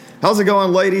How's it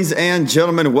going, ladies and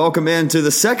gentlemen? Welcome into the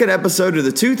second episode of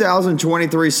the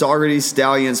 2023 Socrates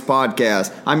Stallions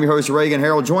podcast. I'm your host, Reagan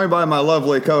Harold, joined by my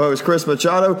lovely co-host, Chris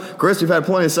Machado. Chris, we've had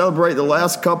plenty to celebrate the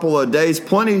last couple of days,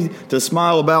 plenty to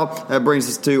smile about. That brings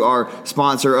us to our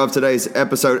sponsor of today's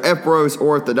episode, F-Bros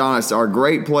Orthodontics, our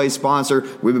great play sponsor.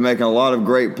 We've been making a lot of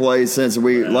great plays since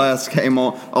we last came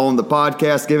on the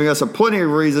podcast, giving us plenty of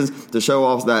reasons to show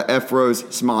off that F-Bros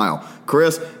smile.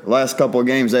 Chris, last couple of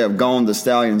games, they have gone the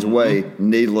Stallions' way,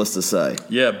 needless to say.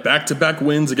 Yeah, back-to-back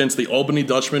wins against the Albany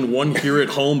Dutchmen, one here at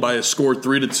home by a score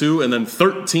 3-2, and then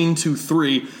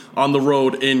 13-3 on the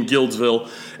road in Guildsville.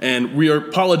 And we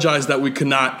apologize that we could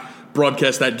not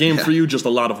broadcast that game for you, just a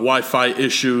lot of Wi-Fi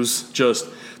issues, just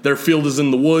their field is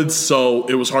in the woods, so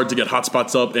it was hard to get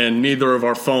hotspots up, and neither of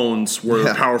our phones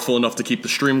were powerful enough to keep the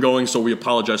stream going, so we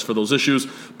apologize for those issues.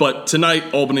 But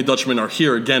tonight, Albany Dutchmen are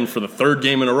here again for the third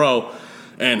game in a row,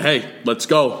 and hey, let's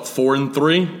go.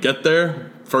 4-3, get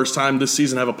there. First time this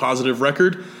season have a positive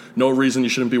record. No reason you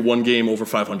shouldn't be one game over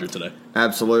 500 today.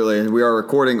 Absolutely. We are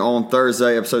recording on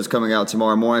Thursday. Episode's coming out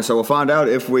tomorrow morning. So we'll find out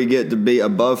if we get to be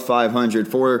above 500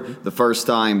 for the first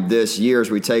time this year as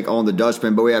we take on the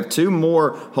Dutchmen. But we have two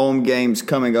more home games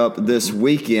coming up this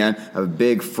weekend. A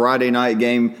big Friday night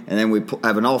game, and then we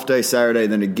have an off day Saturday.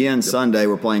 Then again Sunday,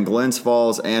 we're playing Glens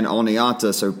Falls and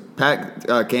Oneonta. So packed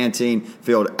Canteen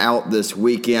Field out this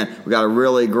weekend. We got a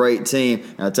really great team.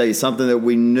 And I'll tell you something that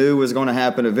we knew was going to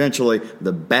happen eventually.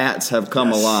 The bats have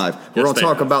come alive. We're going to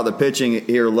talk about the pitching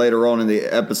here later on in the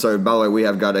episode. By the way, we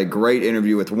have got a great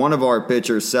interview with one of our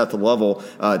pitchers, Seth Lovell,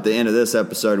 at the end of this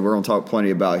episode. We're going to talk plenty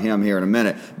about him here in a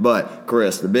minute. But,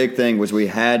 Chris, the big thing was we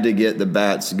had to get the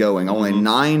bats going. Only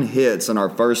 9 hits in our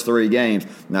first 3 games.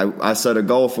 Now, I set a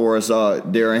goal for us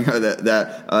during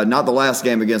that not the last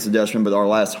game against the Dutchmen, but our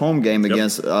last home game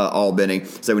against Albany.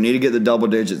 So we need to get the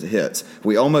double-digit hits.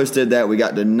 We almost did that. We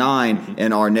got to 9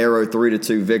 in our narrow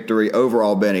 3-2 victory over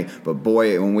Albany. But,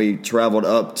 boy, when we traveled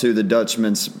up to the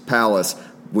Dutchman's Palace,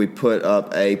 we put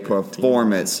up a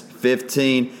performance.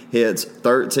 15 hits,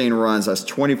 13 runs. That's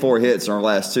 24 hits in our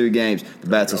last 2 games. The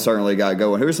bats have certainly got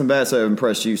going. Who are some bats that have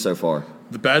impressed you so far?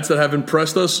 The bats that have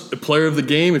impressed us, a player of the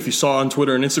game, if you saw on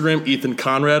Twitter and Instagram, Ethan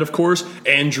Conrad, of course.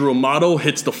 Andrew Amato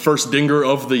hits the first dinger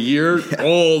of the year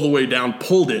all the way down,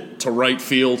 pulled it to right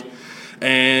field.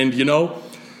 And,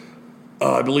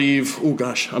 I believe,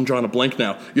 I'm drawing a blank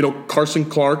now. Carson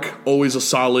Clark, always a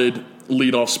solid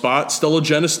leadoff spot. Stella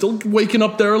Jen is still waking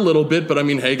up there a little bit, but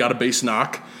got a base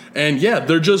knock. And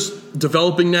they're just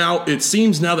developing now. It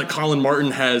seems now that Colin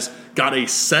Martin has got a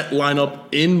set lineup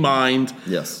in mind.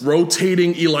 Yes.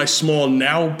 Rotating Eli Small,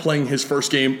 now playing his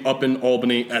first game up in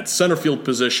Albany at center field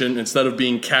position instead of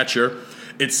being catcher.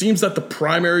 It seems that the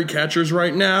primary catchers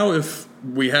right now, if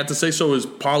we had to say so, is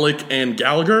Pollock and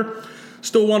Gallagher.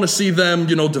 Still want to see them,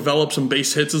 develop some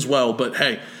base hits as well. But,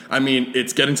 hey,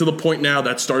 it's getting to the point now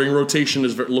that starting rotation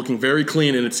is looking very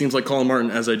clean, and it seems like Colin Martin,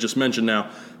 as I just mentioned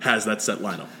now, has that set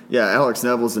lineup. Yeah, Alex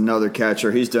Neville's another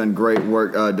catcher. He's done great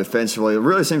work defensively. It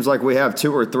really seems like we have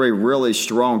 2 or 3 really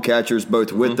strong catchers,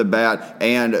 both with the bat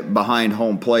and behind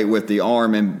home plate with the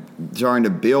arm, and trying to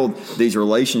build these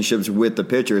relationships with the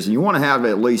pitchers. And you want to have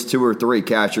at least 2 or 3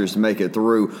 catchers to make it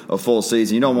through a full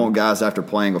season. You don't want guys after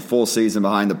playing a full season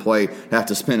behind the plate have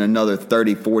to spend another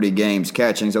 30, 40 games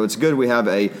catching. So it's good we have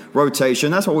a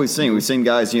rotation. That's what we've seen. We've seen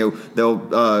guys, they'll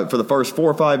for the first 4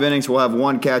 or 5 innings, we'll have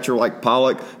one catcher like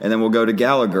Pollock, and then we'll go to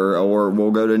Gallagher or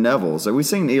we'll go to Neville. So we've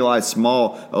seen Eli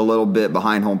Small a little bit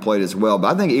behind home plate as well.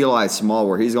 But I think Eli Small,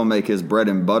 where he's going to make his bread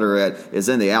and butter at, is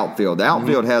in the outfield. The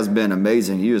outfield has been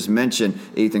amazing. You just mentioned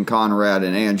Ethan Conrad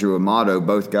and Andrew Amato,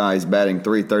 both guys batting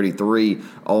 .333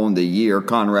 on the year.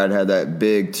 Conrad had that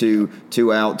big 2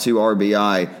 out, 2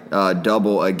 RBI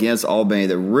double against Albany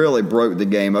that really broke the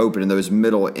game open in those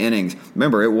middle innings.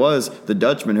 Remember, it was the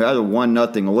Dutchmen who had a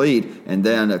 1-0 lead, and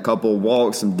then a couple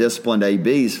walks, some disciplined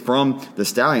ABs from the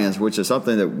Stallions, which is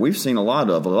something that we've seen a lot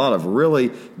of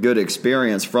really good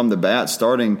experience from the bat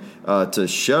starting to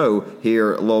show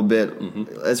here a little bit.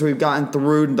 As we've gotten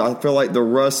through, I feel like the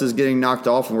rust is getting knocked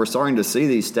off, and we're starting to see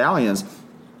these Stallions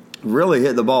really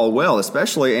hit the ball well,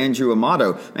 especially Andrew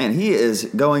Amato. Man, he is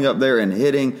going up there and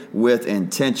hitting with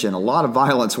intention. A lot of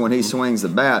violence when he swings the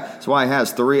bat. That's why he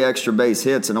has 3 extra base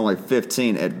hits and only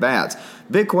 15 at-bats.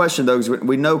 Big question, though, is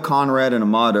we know Conrad and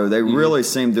Amato, they really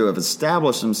seem to have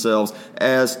established themselves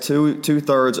as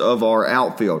two-thirds of our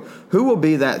outfield. Who will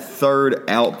be that third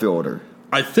outfielder?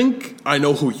 I think I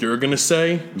know who you're going to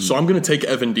say, so I'm going to take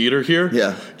Evan Dieter here.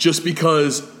 Yeah. Just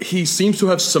because he seems to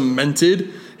have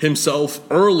cemented himself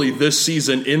early this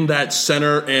season in that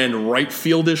center and right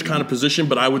fieldish kind of position,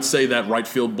 but I would say that right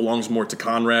field belongs more to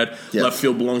Conrad, left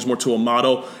field belongs more to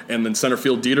Amato, and then center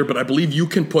field Dieter. But I believe you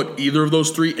can put either of those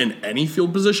three in any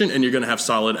field position, and you're going to have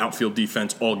solid outfield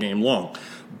defense all game long.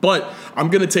 But I'm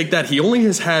going to take that. He only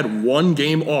has had one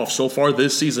game off so far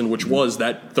this season, which was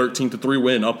that 13-3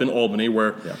 win up in Albany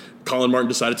where Colin Martin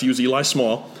decided to use Eli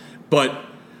Small. But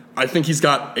I think he's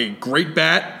got a great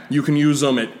bat. You can use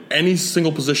him at any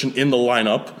single position in the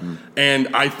lineup. And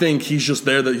I think he's just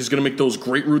there that he's going to make those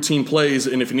great routine plays.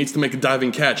 And if he needs to make a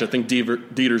diving catch, I think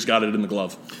Dieter's got it in the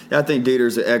glove. Yeah, I think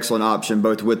Dieter's an excellent option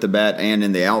both with the bat and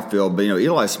in the outfield. But,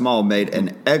 Eli Small made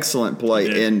an excellent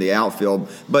play in the outfield.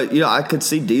 But, I could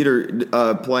see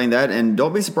Dieter playing that. And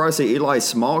don't be surprised to see Eli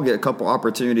Small get a couple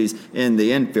opportunities in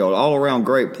the infield. All-around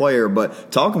great player.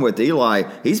 But talking with Eli,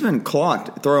 he's been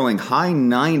clocked throwing high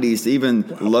 90s to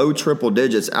even low triple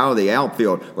digits out of the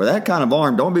outfield. With that kind of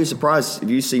arm, don't be surprised if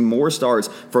you see more starts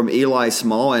from Eli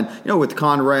Small. And, with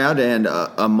Conrad and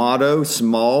Amato,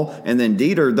 Small, and then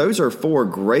Dieter, those are four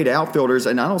great outfielders,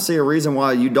 and I don't see a reason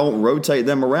why you don't rotate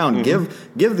them around. Give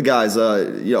the guys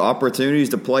opportunities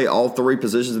to play all three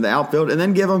positions in the outfield, and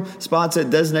then give them spots at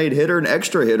designated hitter and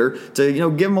extra hitter to,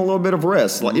 give them a little bit of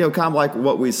rest. Kind of like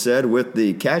what we said with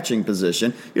the catching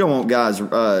position. You don't want guys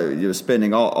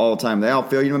spending all the time in the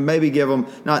outfield. Maybe give them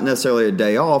not necessarily a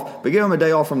day off, but give them a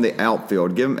day off from the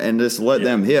outfield. Give them and just let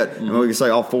them hit. And we can say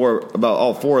all four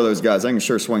of those guys, they can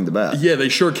sure swing the bat. Yeah, they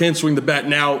sure can swing the bat.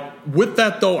 Now, with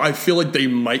that, though, I feel like they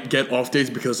might get off days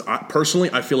because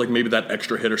personally, I feel like maybe that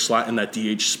extra hitter slot in that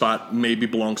DH spot maybe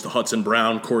belongs to Hudson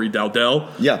Brown, Corey Dowdell.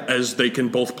 Yeah. As they can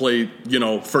both play,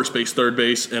 first base, third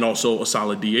base, and also a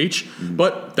solid DH.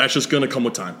 But that's just going to come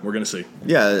with time. We're going to see.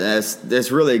 Yeah,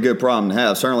 it's really a good problem to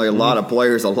have. Certainly a lot of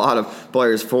players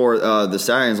for the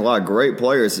Stallions, a lot of great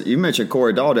players. You mentioned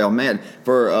Corey Dowdell, man,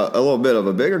 for a little bit of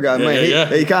a bigger guy.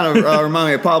 He kind of reminded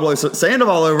me of Pablo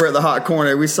Sandoval over at the hot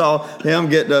corner. We saw him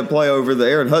get to play over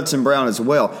there, and Hudson Brown as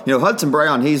well. Hudson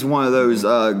Brown, he's one of those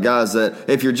guys that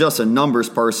if you're just a numbers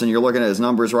person, you're looking at his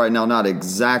numbers right now, not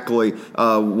exactly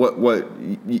what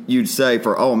you'd say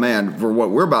for what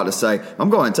we're about to say. I'm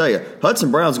going to tell you,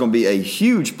 Hudson Brown's going to be a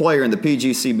huge player in the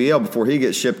PGCBL before he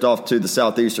gets shipped off to the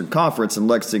Southeastern Conference in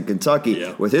Lexington,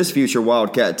 Kentucky, with his future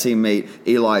Wildcat teammate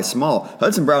Eli Small.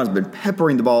 Hudson Brown's been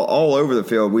peppering the ball all over the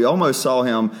field. We almost saw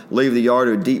him leave the yard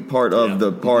to a deep part of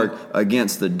the park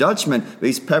against the Dutchman. But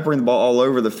he's peppering the ball all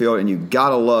over the field, and you got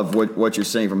to love what you're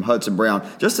seeing from Hudson Brown.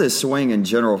 Just his swing in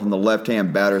general from the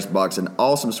left-hand batter's box. An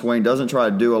awesome swing. Doesn't try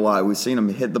to do a lot. We've seen him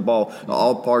hit the ball in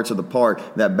all parts of the park.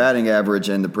 That batting average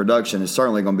and the production is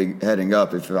certainly going to be heading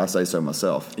up, if I say so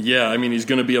myself. Yeah, he's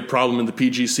going to be a problem in the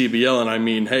PGCBL,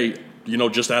 and hey,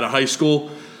 just out of high school,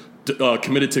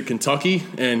 committed to Kentucky,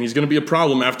 and he's going to be a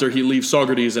problem after he leaves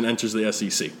Saugerties and enters the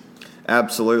SEC.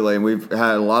 Absolutely, and we've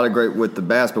had a lot of great with the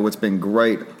bats, but what's been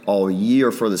great all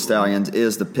year for the Stallions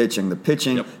is the pitching. The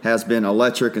pitching has been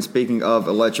electric, and speaking of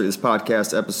electric, this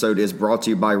podcast episode is brought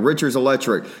to you by Richards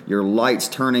Electric, your lights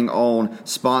turning on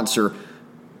sponsor.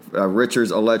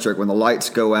 Richards Electric, when the lights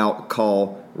go out,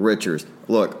 call Richards.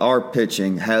 Look, our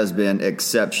pitching has been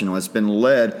exceptional. It's been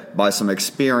led by some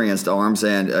experienced arms,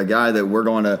 and a guy that we're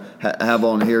going to have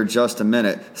on here just a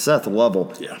minute, Seth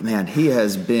Lovell. Yeah. Man, he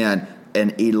has been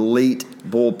an elite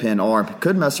bullpen arm.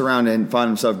 Could mess around and find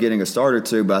himself getting a start or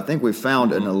two, but I think we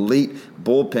found an elite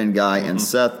bullpen guy in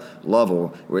Seth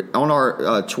Lovell. On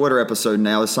our Twitter episode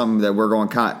now is something that we're going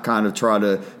to kind of try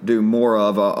to do more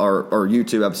of, our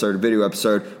YouTube episode, a video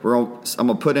episode. I'm going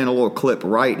to put in a little clip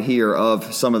right here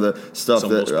of some of the stuff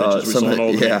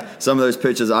some of those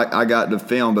pitches I got to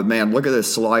film. But man, look at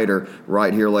this slider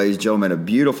right here, ladies and gentlemen. A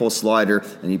beautiful slider,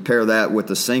 and you pair that with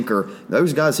the sinker.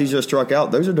 Those guys he just struck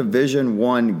out, those are Division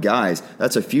I guys.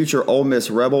 That's a future Ole Miss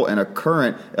Rebel and a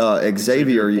current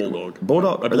Xavier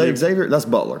Bulldog. Are they Xavier? That's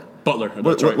Butler.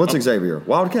 That's right. What's Xavier?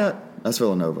 Wildcat? That's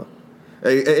Villanova.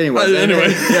 Anyway,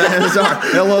 yeah,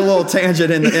 sorry, a little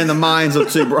tangent in the minds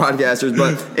of two broadcasters.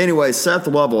 But anyway, Seth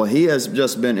Lovell, he has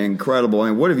just been incredible.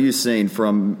 And what have you seen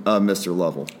from Mr.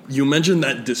 Lovell? You mentioned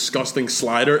that disgusting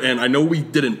slider, and I know we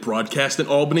didn't broadcast in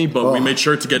Albany, but we made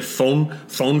sure to get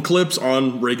phone clips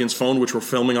on Reagan's phone, which we're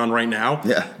filming on right now.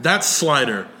 Yeah, that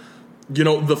slider. The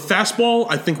fastball,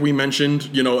 I think we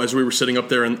mentioned, as we were sitting up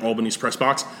there in Albany's press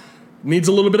box, needs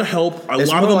a little bit of help. A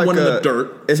lot of them went in the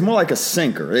dirt. It's more like a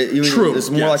sinker. True. It's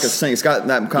more like a sinker. It's got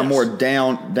that kind of more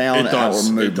down outward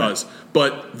movement. It does.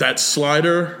 But that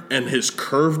slider and his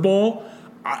curveball,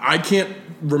 I can't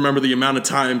remember the amount of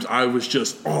times I was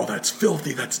just, that's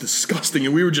filthy, that's disgusting.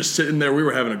 And we were just sitting there. We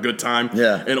were having a good time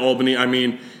in Albany.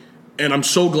 And I'm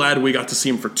so glad we got to see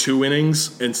him for 2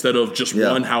 innings instead of just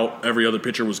one, how every other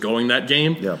pitcher was going that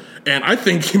game. Yeah. And I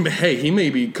think, he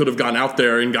maybe could have gone out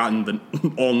there and gotten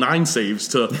all 9 saves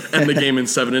to end the game in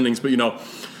 7 innings. But,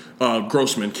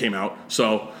 Grossman came out.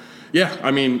 So,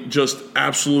 just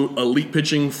absolute elite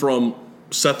pitching from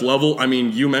Seth Lovell. I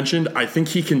mean, you mentioned, I think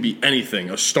he can be anything.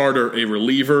 A starter, a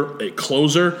reliever, a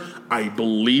closer. I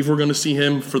believe we're going to see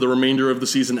him for the remainder of the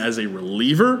season as a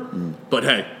reliever. But,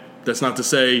 hey, that's not to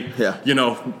say, a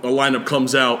lineup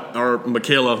comes out,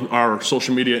 Michaela, our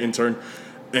social media intern,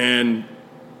 and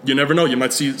you never know. You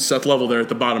might see Seth Lovell there at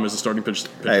the bottom as a starting pitcher.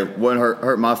 Hey, wouldn't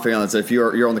hurt my feelings if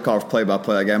you're on the call for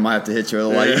play-by-play again. I might have to hit you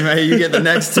with a you get the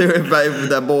next 2 if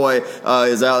that boy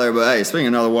is out there. But, hey, speaking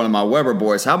of another one of my Weber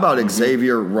boys, how about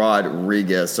Xavier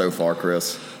Rodriguez so far,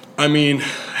 Chris? I mean,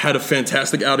 had a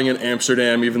fantastic outing in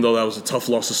Amsterdam, even though that was a tough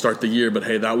loss to start the year. But,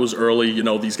 hey, that was early.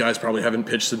 These guys probably haven't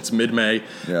pitched since mid-May.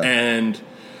 Yeah. And,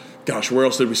 gosh, where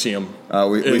else did we see him?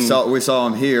 We saw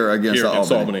him here against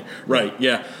Albany. Right,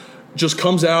 yeah. Just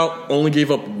comes out, only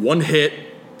gave up 1 hit,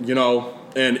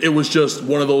 and it was just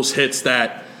one of those hits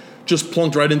that just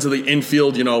plunked right into the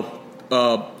infield.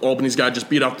 Albany's guy just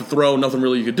beat out the throw. Nothing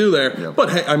really you could do there. Yep.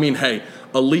 But, hey,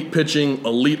 elite pitching,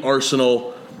 elite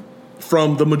arsenal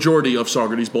from the majority of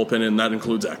Saugerty's bullpen, and that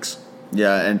includes X.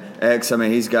 Yeah, and X, I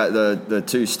mean, he's got the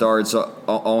 2 starts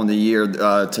on the year.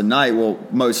 Tonight we'll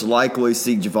most likely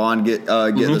see Javon get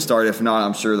the start. If not,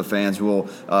 I'm sure the fans will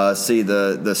see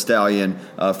the Stallion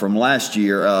from last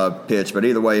year pitch. But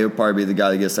either way, he'll probably be the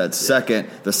guy that gets the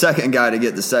second guy to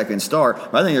get the second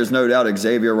start. But I think there's no doubt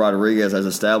Xavier Rodriguez has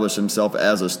established himself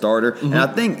as a starter. And I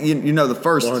think, the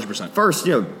first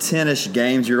 10-ish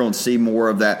games, you're going to see more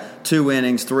of that 2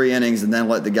 innings, 3 innings, and then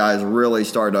let the guys really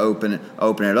start to open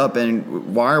it up.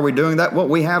 And why are we doing that? Well,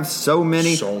 we have so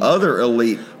many other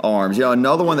elite arms.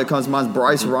 Another one that comes to mind is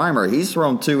Bryce Reimer. He's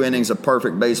thrown 2 innings of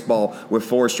perfect baseball with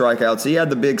 4 strikeouts. He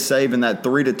had the big save in that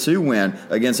 3-2 win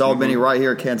against Albany right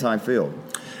here at Cantine Field.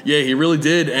 Yeah, he really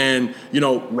did. And,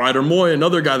 Ryder Moy,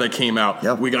 another guy that came out.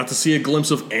 Yep. We got to see a glimpse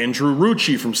of Andrew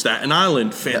Rucci from Staten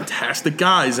Island. Fantastic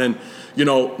guys. And,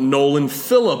 Nolan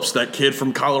Phillips, that kid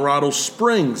from Colorado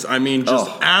Springs. I mean, just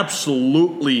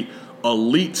absolutely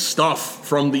elite stuff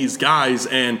from these guys.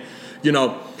 And,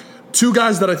 2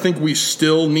 guys that I think we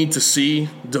still need to see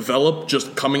develop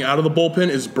just coming out of the bullpen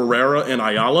is Barrera and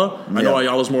Ayala. I know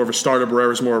Ayala's more of a starter,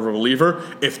 Barrera's more of a reliever.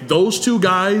 If those 2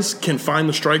 guys can find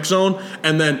the strike zone,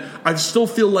 and then I still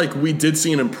feel like we did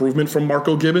see an improvement from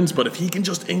Marco Gibbons, but if he can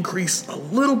just increase a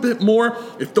little bit more,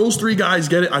 if those 3 guys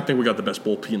get it, I think we got the best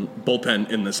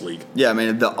bullpen in this league. Yeah, I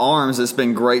mean, the arms, it's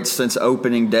been great since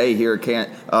opening day here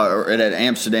at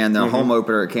Amsterdam, their home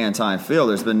opener at Cantine Field.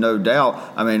 There's been no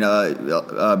doubt. I mean,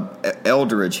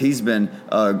 Eldridge, he's been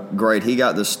great. He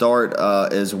got the start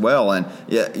as well, and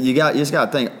you just got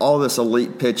to think all this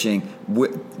elite pitching.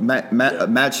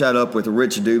 Match that up with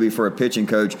Rich Doobie for a pitching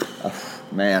coach.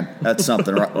 Man, that's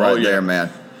something right there,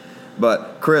 man.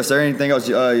 But Chris, is there anything else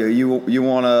you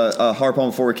want to harp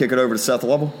on before we kick it over to Seth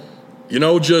Lovell?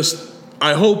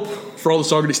 I hope for all the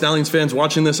Saugerty Stallions fans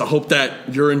watching this, I hope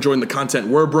that you're enjoying the content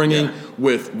we're bringing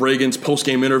with Reagan's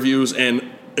post-game interviews,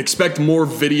 and expect more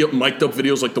mic'd up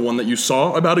videos like the one that you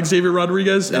saw about Xavier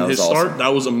Rodriguez and his start. That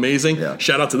was amazing. Yeah.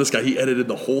 Shout out to this guy. He edited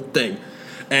the whole thing.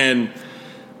 And,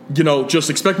 just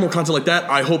expect more content like that.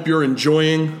 I hope you're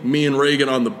enjoying me and Reagan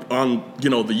on the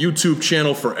YouTube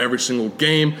channel for every single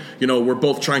game. We're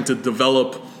both trying to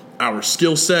develop our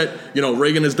skill set.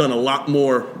 Reagan has done a lot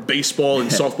more baseball and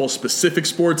softball specific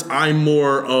sports. I'm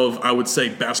more of, I would say,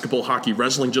 basketball, hockey,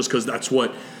 wrestling, just because that's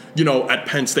what at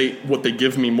Penn State, what they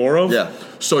give me more of. Yeah.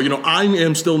 So, I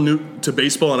am still new to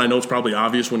baseball, and I know it's probably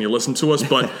obvious when you listen to us,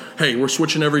 but, hey, we're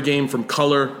switching every game from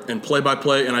color and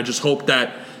play-by-play, and I just hope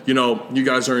that, you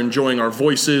guys are enjoying our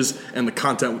voices and the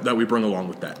content that we bring along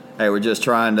with that. Hey, we're just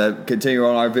trying to continue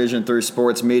on our vision through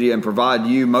sports media and provide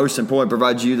you,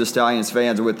 the Stallions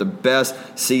fans, with the best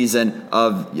season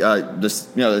of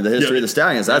the history of the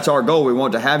Stallions. That's our goal. We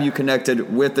want to have you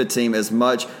connected with the team as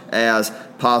much as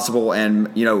possible,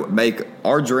 and make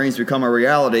our dreams become a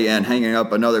reality and hanging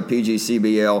up another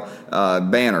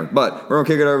PGCBL banner. But we're gonna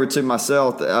kick it over to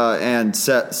myself and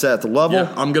Seth Lovell.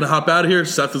 Yeah, I'm gonna hop out of here.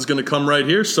 Seth is gonna come right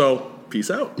here. So. Peace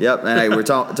out. Yep, and hey, we're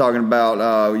talking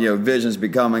about visions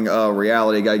becoming a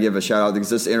reality. Got to give a shout out because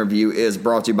this interview is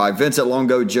brought to you by Vincent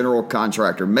Longo General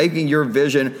Contractor, making your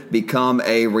vision become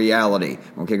a reality.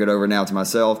 We'll kick it over now to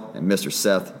myself and Mr.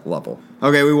 Seth Lovell.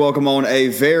 Okay, we welcome on a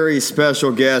very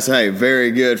special guest. Hey,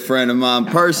 very good friend of mine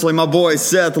personally, my boy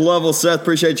Seth Lovell. Seth,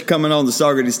 appreciate you coming on the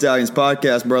Saugerty Stallions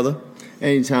podcast, brother.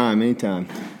 Anytime.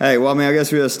 Hey, well, I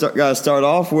guess we got to start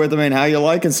off with, how you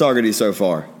liking Saugerty so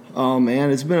far? Oh,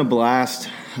 man, it's been a blast.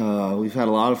 We've had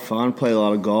a lot of fun, played a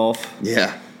lot of golf.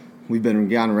 Yeah. We've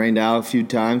gotten rained out a few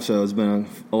times, so it's been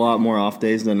a lot more off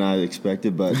days than I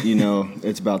expected. But,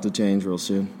 it's about to change real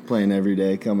soon. Playing every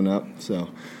day coming up. So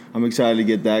I'm excited to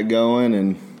get that going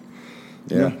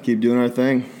and keep doing our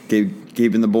thing.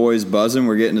 Keeping the boys buzzing.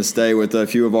 We're getting to stay with a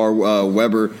few of our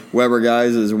Weber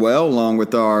guys as well, along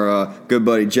with our good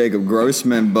buddy Jacob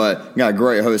Grossman. But got a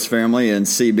great host family and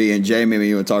CB and Jamie.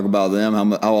 You want to talk about them?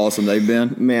 How awesome they've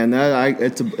been? Man,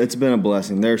 it's been a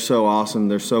blessing. They're so awesome.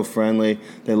 They're so friendly.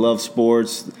 They love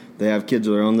sports. They have kids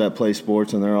of their own that play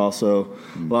sports, and they're also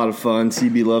a lot of fun.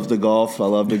 CB loves to golf. I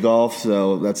love to golf,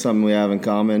 so that's something we have in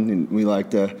common. And we like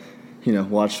to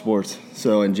watch sports.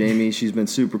 So, and Jamie, she's been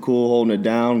super cool, holding it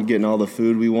down, getting all the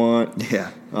food we want. Yeah.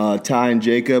 Ty and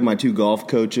Jacob, my two golf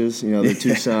coaches, their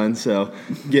two sons. So,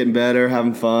 getting better,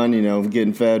 having fun,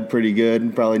 getting fed pretty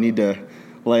good. Probably need to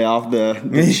lay off the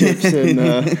chips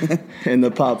and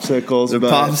the popsicles.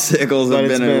 Popsicles have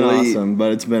been elite. Awesome.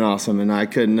 But it's been awesome, and I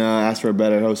couldn't ask for a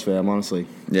better host fam, honestly.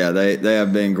 Yeah, they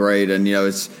have been great, and it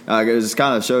just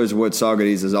kind of shows what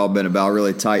Saugerties has all been about.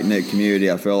 Really tight knit community.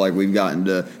 I feel like we've gotten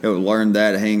to learn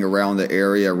that, hang around the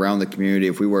area, around the community.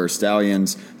 If we were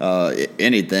Stallions,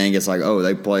 anything, it's like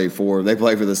they play for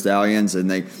the Stallions,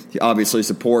 and they obviously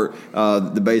support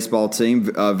the baseball team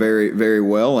very very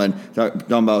well. And talking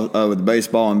about with the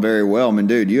baseball and very well, I mean,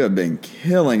 dude, you have been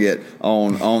killing it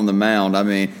on the mound. I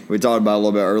mean, we talked about it a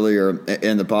little bit earlier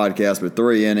in the podcast, but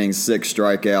 3 innings, 6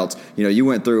 strikeouts. You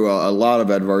went through a lot of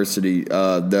adversity,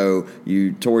 though.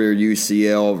 You tore your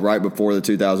UCL right before the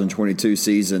 2022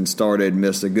 season started,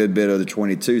 missed a good bit of the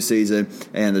 22 season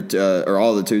and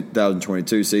all the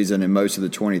 2022 season and most of the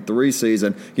 23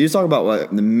 season. Can you just talk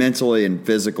about mentally and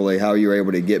physically how you were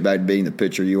able to get back to being the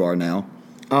pitcher you are now?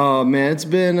 Oh man, it's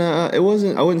been I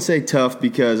wouldn't say tough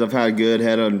because I've had a good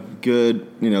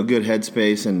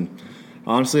headspace, and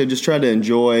honestly I just tried to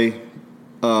enjoy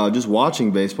just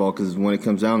watching baseball, because when it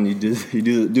comes down, you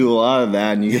do a lot of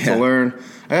that, and you get to learn.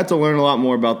 I got to learn a lot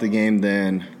more about the game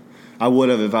than I would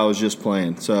have if I was just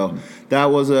playing. So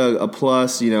that was a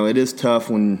plus. It is tough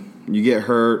when you get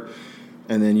hurt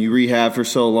and then you rehab for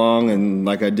so long, and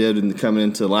like I did coming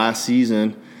into last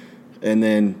season, and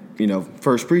then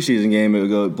first preseason game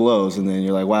it blows, and then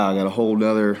you're like, wow, I got a whole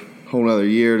nother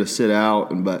year to sit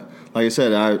out. But like I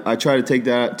said, I try to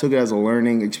took it as a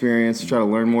learning experience, try to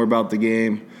learn more about the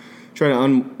game, try to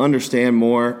understand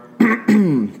more.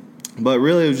 But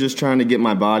really, it was just trying to get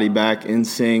my body back in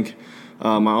sync.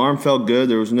 My arm felt good.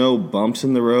 There was no bumps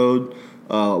in the road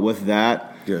with that.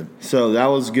 Good. So that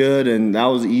was good, and that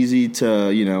was easy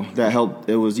to, that helped.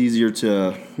 It was easier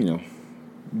to,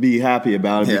 be happy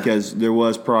about it because there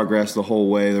was progress the whole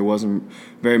way. There wasn't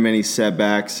very many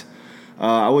setbacks.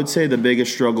 I would say the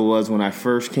biggest struggle was when I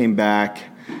first came back,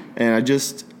 and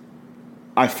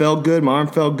I felt good. My arm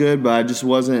felt good, but I just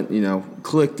wasn't,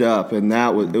 clicked up, and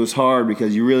it was hard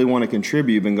because you really want to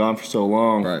contribute. You've been gone for so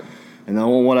long, right? And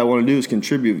what I want to do is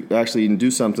contribute, actually, and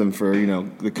do something for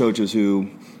the coaches who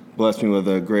blessed me with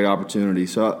a great opportunity.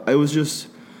 So it was just,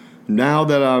 now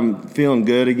that I'm feeling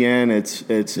good again, it's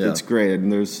great,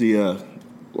 and there's the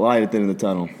light at the end of the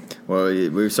tunnel. Well,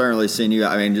 we've certainly seen you.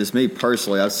 I mean, just me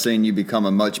personally, I've seen you become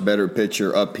a much better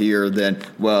pitcher up here than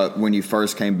when you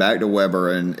first came back to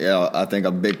Weber. And I think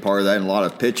a big part of that, and a lot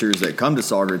of pitchers that come to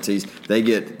Saugerties, they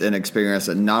get an experience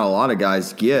that not a lot of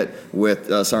guys get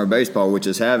with summer baseball, which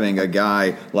is having a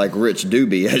guy like Rich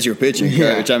Doobie as your pitching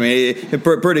coach. I mean,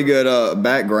 pretty good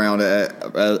background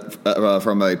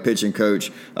from a pitching coach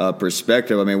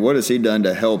perspective. I mean, what has he done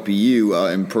to help you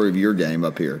improve your game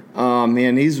up here?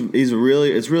 Man, it's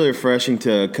really refreshing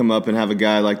to come up and have a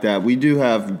guy like that. We do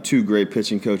have 2 great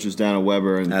pitching coaches down at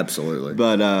Weber, absolutely.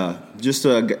 But just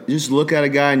look at a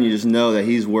guy and you just know that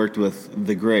he's worked with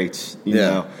the greats, you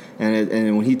know.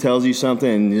 And when he tells you something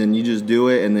and then you just do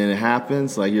it and then it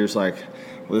happens, like you're just like,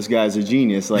 well, this guy's a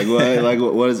genius. Like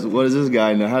what is this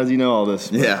guy know? How does he know all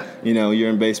this? But, you're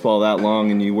in baseball that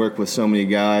long and you work with so many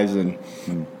guys, and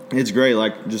it's great.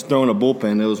 Like just throwing a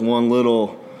bullpen, it was one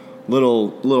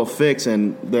little fix,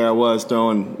 and there I was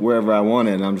throwing wherever I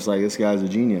wanted, and I'm just like, this guy's a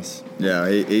genius. Yeah,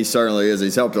 he certainly is.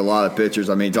 He's helped a lot of pitchers.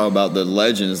 I mean, talk about the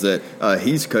legends that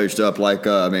he's coached up, like,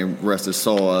 rest his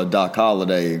soul, Doc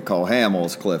Holliday, Cole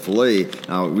Hamels, Cliff Lee.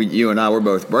 You and I were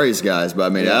both Braves guys, but, I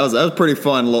mean, that was a pretty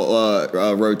fun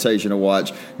rotation to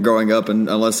watch growing up, and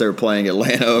unless they were playing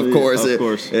Atlanta, of course.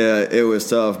 It was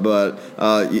tough. But,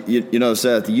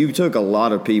 Seth, you took a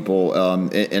lot of people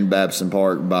in Babson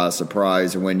Park by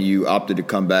surprise when you opted to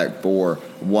come back for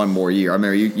one more year. I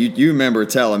mean, you remember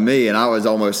telling me, and I was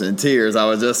almost in tears. I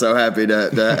was just so happy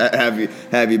to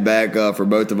have you back for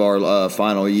both of our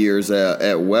final years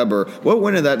at Weber. What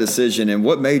went into that decision, and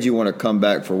what made you want to come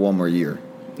back for one more year?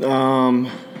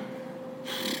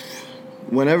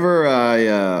 Whenever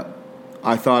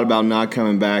I thought about not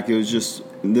coming back, it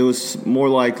was more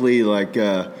likely like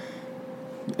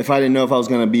if I didn't know if I was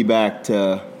going to be back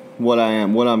to what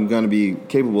I'm going to be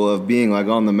capable of being like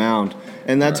on the mound.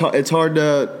 And that's it's hard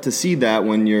to see that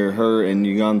when you're hurt and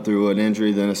you've gone through an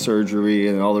injury, then a surgery,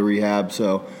 and all the rehab.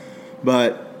 So,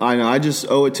 but I know I just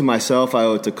owe it to myself. I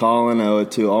owe it to Colin. I owe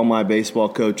it to all my baseball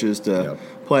coaches to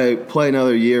play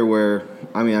another year where,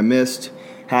 I mean, I missed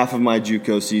half of my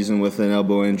JUCO season with an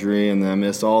elbow injury, and then I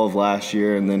missed all of last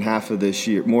year, and then half of this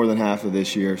year, more than half of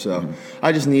this year. So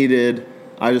I just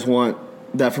want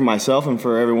that for myself and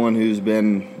for everyone who's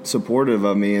been supportive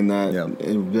of me and that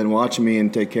has been watching me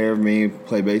and take care of me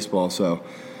play baseball. So,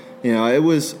 it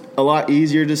was a lot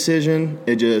easier decision.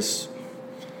 It just,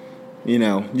 you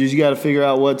just got to figure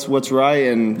out what's right,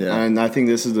 and I think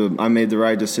I made the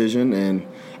right decision, and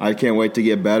I can't wait to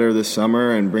get better this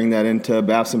summer and bring that into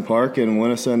Babson Park and win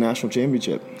us a national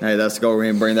championship. Hey, let's go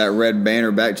and bring that red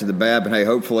banner back to the BAB, and hey,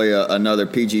 hopefully another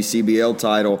PGCBL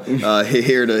title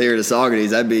here to Saugerties.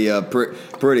 That'd be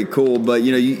pretty cool. But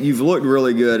you've looked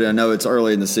really good. I know it's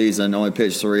early in the season, only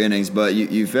pitched 3 innings, but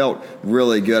you felt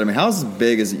really good. I mean, how's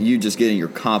big is you just getting your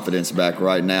confidence back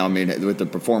right now? I mean, with the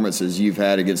performances you've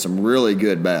had against some really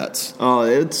good bats. Oh,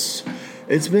 It's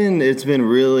been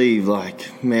really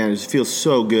like, man, it just feels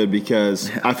so good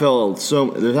because I felt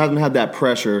there haven't had that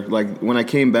pressure. Like when I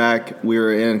came back, we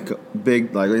were in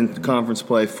in conference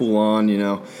play full on,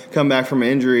 come back from an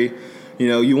injury,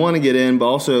 you want to get in, but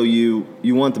also you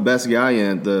want the best guy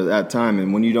in at that time.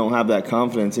 And when you don't have that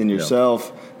confidence in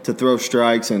yourself to throw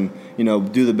strikes and,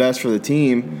 do the best for the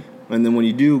team, and then when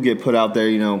you do get put out there,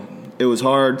 it was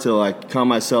hard to calm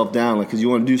myself down because you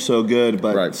want to do so good,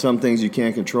 but some things you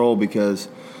can't control because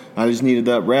I just needed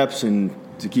that reps and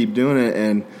to keep doing it.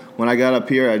 And when I got up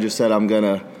here, I just said I'm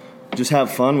gonna just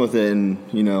have fun with it and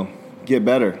get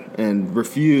better and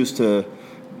refuse to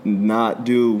not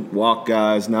do walk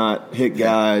guys, not hit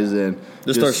guys, and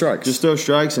just throw strikes. Just throw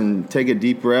strikes and take a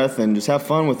deep breath and just have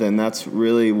fun with it. And that's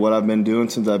really what I've been doing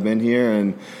since I've been here.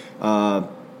 And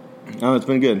it's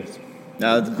been good.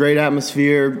 It's a great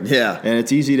atmosphere. And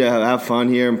it's easy to have fun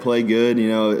here and play good.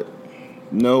 No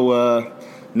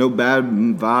bad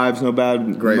vibes, no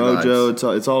bad great mojo.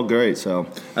 Vibes. It's all great. So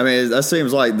I mean, that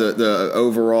seems like the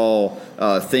overall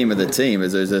theme of the team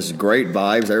is there's this great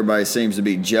vibes. Everybody seems to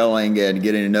be gelling and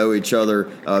getting to know each other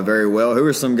very well. Who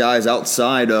are some guys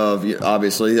outside of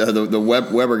obviously the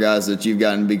Weber guys that you've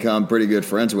gotten to become pretty good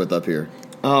friends with up here?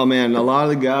 Oh man, a lot of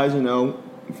the guys,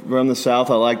 from the South.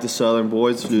 I like the Southern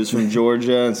boys, dudes from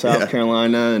Georgia and South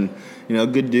Carolina,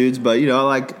 and good dudes. But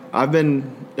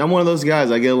I'm one of those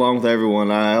guys. I get along with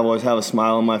everyone. I always have a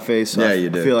smile on my face. So you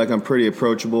do. I feel like I'm pretty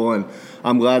approachable, and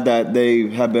I'm glad that they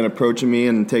have been approaching me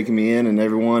and taking me in. And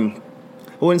everyone,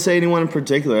 I wouldn't say anyone in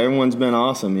particular. Everyone's been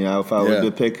awesome. If I were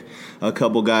to pick a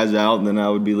couple guys out, then I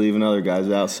would be leaving other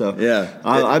guys out. So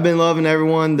I've been loving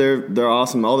everyone. They're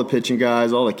awesome. All the pitching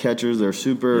guys, all the catchers, they're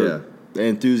super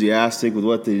enthusiastic with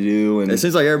what they do, and it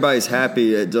seems like everybody's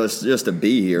happy just to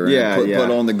be here and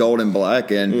put on the gold and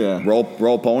black and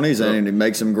roll ponies and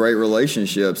make some great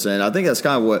relationships. And I think that's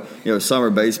kind of what summer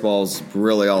baseball is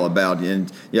really all about.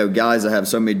 And guys that have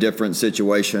so many different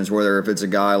situations, whether if it's a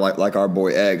guy like our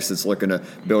boy X that's looking to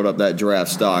build up that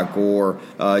draft stock, or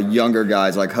younger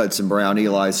guys like Hudson Brown,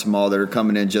 Eli Small that are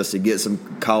coming in just to get some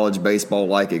college baseball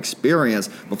like experience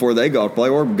before they go play,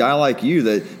 or a guy like you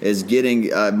that is getting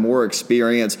more experience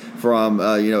from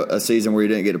a season where you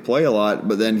didn't get to play a lot,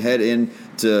 but then head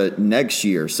into next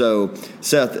year. So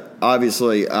Seth,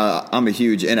 obviously I'm a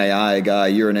huge NAI guy.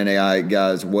 You're an NAI guy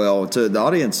as well. To the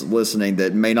audience listening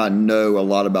that may not know a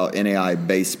lot about NAI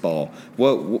baseball,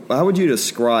 how would you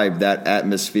describe that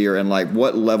atmosphere and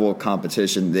what level of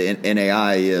competition the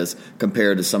NAI is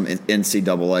compared to some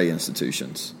NCAA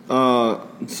institutions?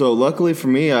 So luckily for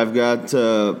me, I've got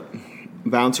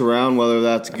bounce around, whether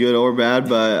that's good or bad,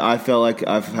 but I felt like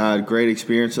I've had great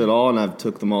experience at all, and I've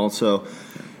took them all. So,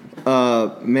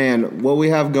 what we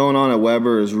have going on at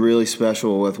Weber is really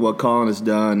special with what Colin has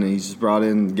done. He's just brought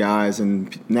in guys,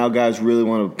 and now guys really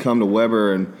want to come to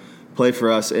Weber and play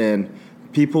for us. And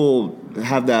people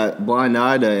have that blind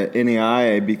eye to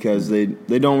NAIA because they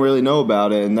don't really know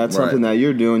about it, and that's something that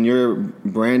you're doing. You're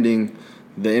branding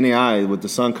the NAI with the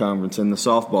Sun Conference and the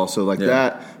softball. So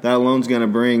that alone's going to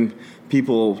bring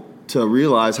people to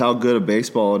realize how good of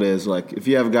baseball it is. Like if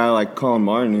you have a guy like Colin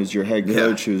Martin, who's your head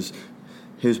coach, who's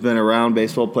been around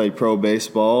baseball, played pro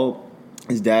baseball.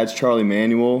 His dad's Charlie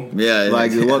Manuel.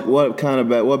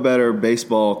 What better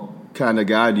baseball kind of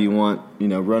guy do you want,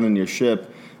 running your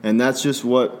ship? And that's just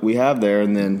what we have there.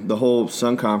 And then the whole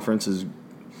Sun Conference is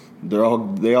they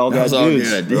all got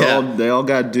dudes. They all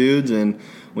got dudes. And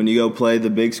when you go play the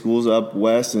big schools up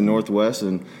west and northwest,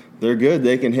 and they're good.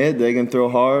 They can hit. They can throw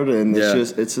hard, and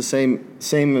it's the same.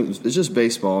 It's just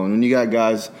baseball. And when you got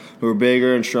guys who are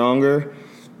bigger and stronger.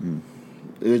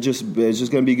 It's just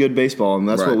going to be good baseball, and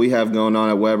that's what we have going on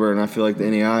at Weber. And I feel like the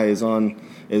NEI is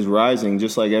rising,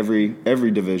 just like every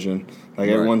division. Like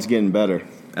everyone's getting better.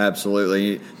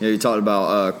 Absolutely. You talked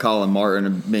about Colin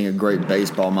Martin being a great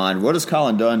baseball mind. What has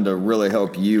Colin done to really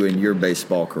help you in your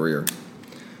baseball career?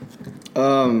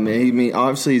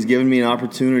 Obviously he's given me an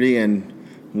opportunity, and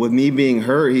with me being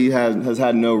hurt, he has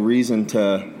had no reason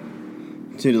to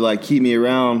like keep me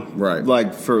around,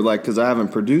 because I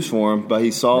haven't produced for him. But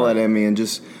he saw that in me, and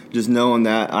just knowing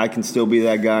that I can still be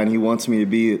that guy, and he wants me to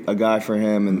be a guy for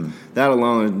him, and that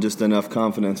alone is just enough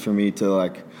confidence for me to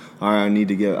like, all right,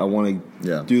 I want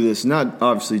to do this. Not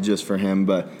obviously just for him,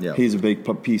 but he's a big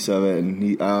piece of it, and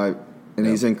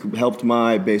he's helped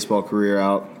my baseball career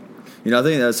out. I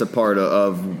think that's a part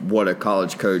of what a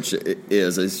college coach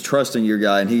is trusting your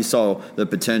guy, and he saw the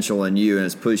potential in you and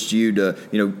has pushed you to,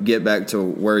 get back to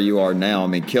where you are now. I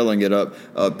mean, killing it up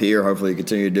here. Hopefully you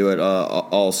continue to do it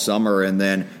all summer and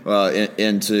then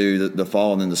into the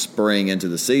fall and then the spring into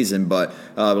the season. But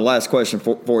the last question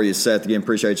for you, Seth, again,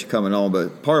 appreciate you coming on,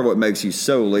 but part of what makes you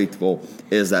so lethal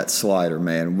is that slider,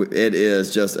 man. It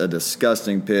is just a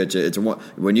disgusting pitch. It's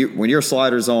when your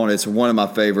slider's on, it's one of my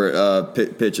favorite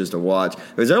pitches to watch.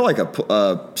 Is there like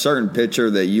a certain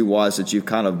pitcher that you watch that you've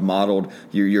kind of modeled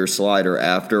your slider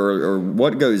after, or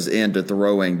what goes into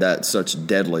throwing that such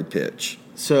deadly pitch?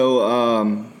 So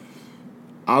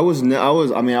I always had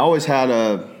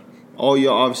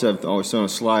obviously I've always thrown a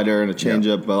slider and a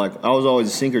changeup, but like I was always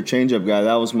a sinker changeup guy.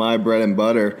 That was my bread and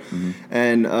butter,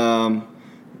 and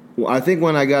I think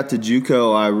when I got to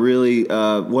JUCO, I really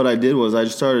what I did was I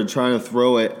just started trying to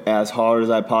throw it as hard as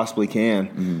I possibly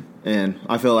can, and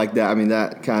I feel like that. I mean,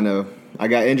 that kind of I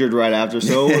got injured right after,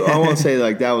 so I won't say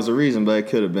like that was the reason, but it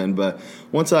could have been. But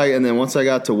once I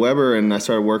got to Weber and I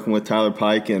started working with Tyler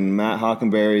Pike and Matt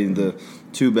Hockenberry, the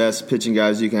two best pitching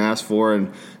guys you can ask for,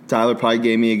 and Tyler Pike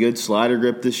gave me a good slider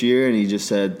grip this year, and he just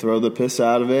said, throw the piss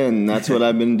out of it, and that's what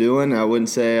I've been doing. I wouldn't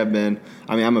say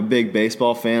I'm a big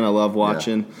baseball fan. I love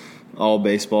watching all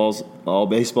baseball.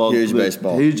 Huge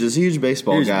baseball. Huge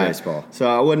baseball guy. Baseball. So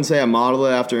I wouldn't say I model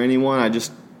it after anyone. I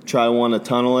just try to want to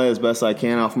tunnel it as best I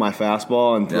can off my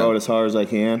fastball and throw it as hard as I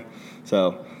can.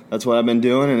 So that's what I've been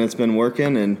doing, and it's been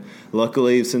working. And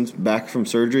luckily, since back from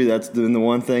surgery, that's been the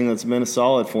one thing that's been a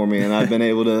solid for me. And I've been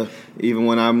able to, even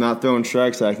when I'm not throwing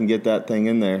strikes, I can get that thing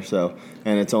in there. So,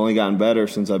 and it's only gotten better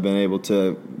since I've been able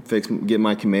to get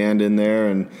my command in there.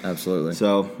 And absolutely.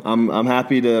 So I'm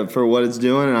happy for what it's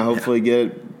doing, and I hopefully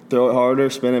throw it harder,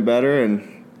 spin it better, and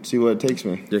see what it takes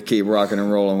me. Just keep rocking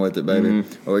and rolling with it, baby.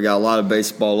 Well, we got a lot of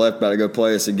baseball left. About to go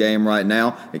play us a game right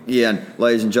now. Again,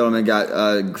 ladies and gentlemen,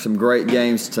 got some great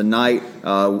games tonight.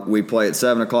 We play at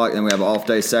 7 o'clock, and we have an off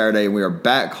day Saturday, and we are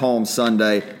back home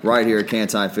Sunday right here at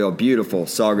Canton Field. Beautiful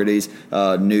Saugerties,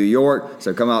 New York.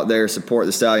 So come out there, support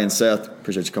the Stallion. Seth,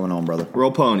 appreciate you coming on, brother.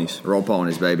 Roll ponies. Roll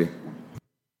ponies, baby.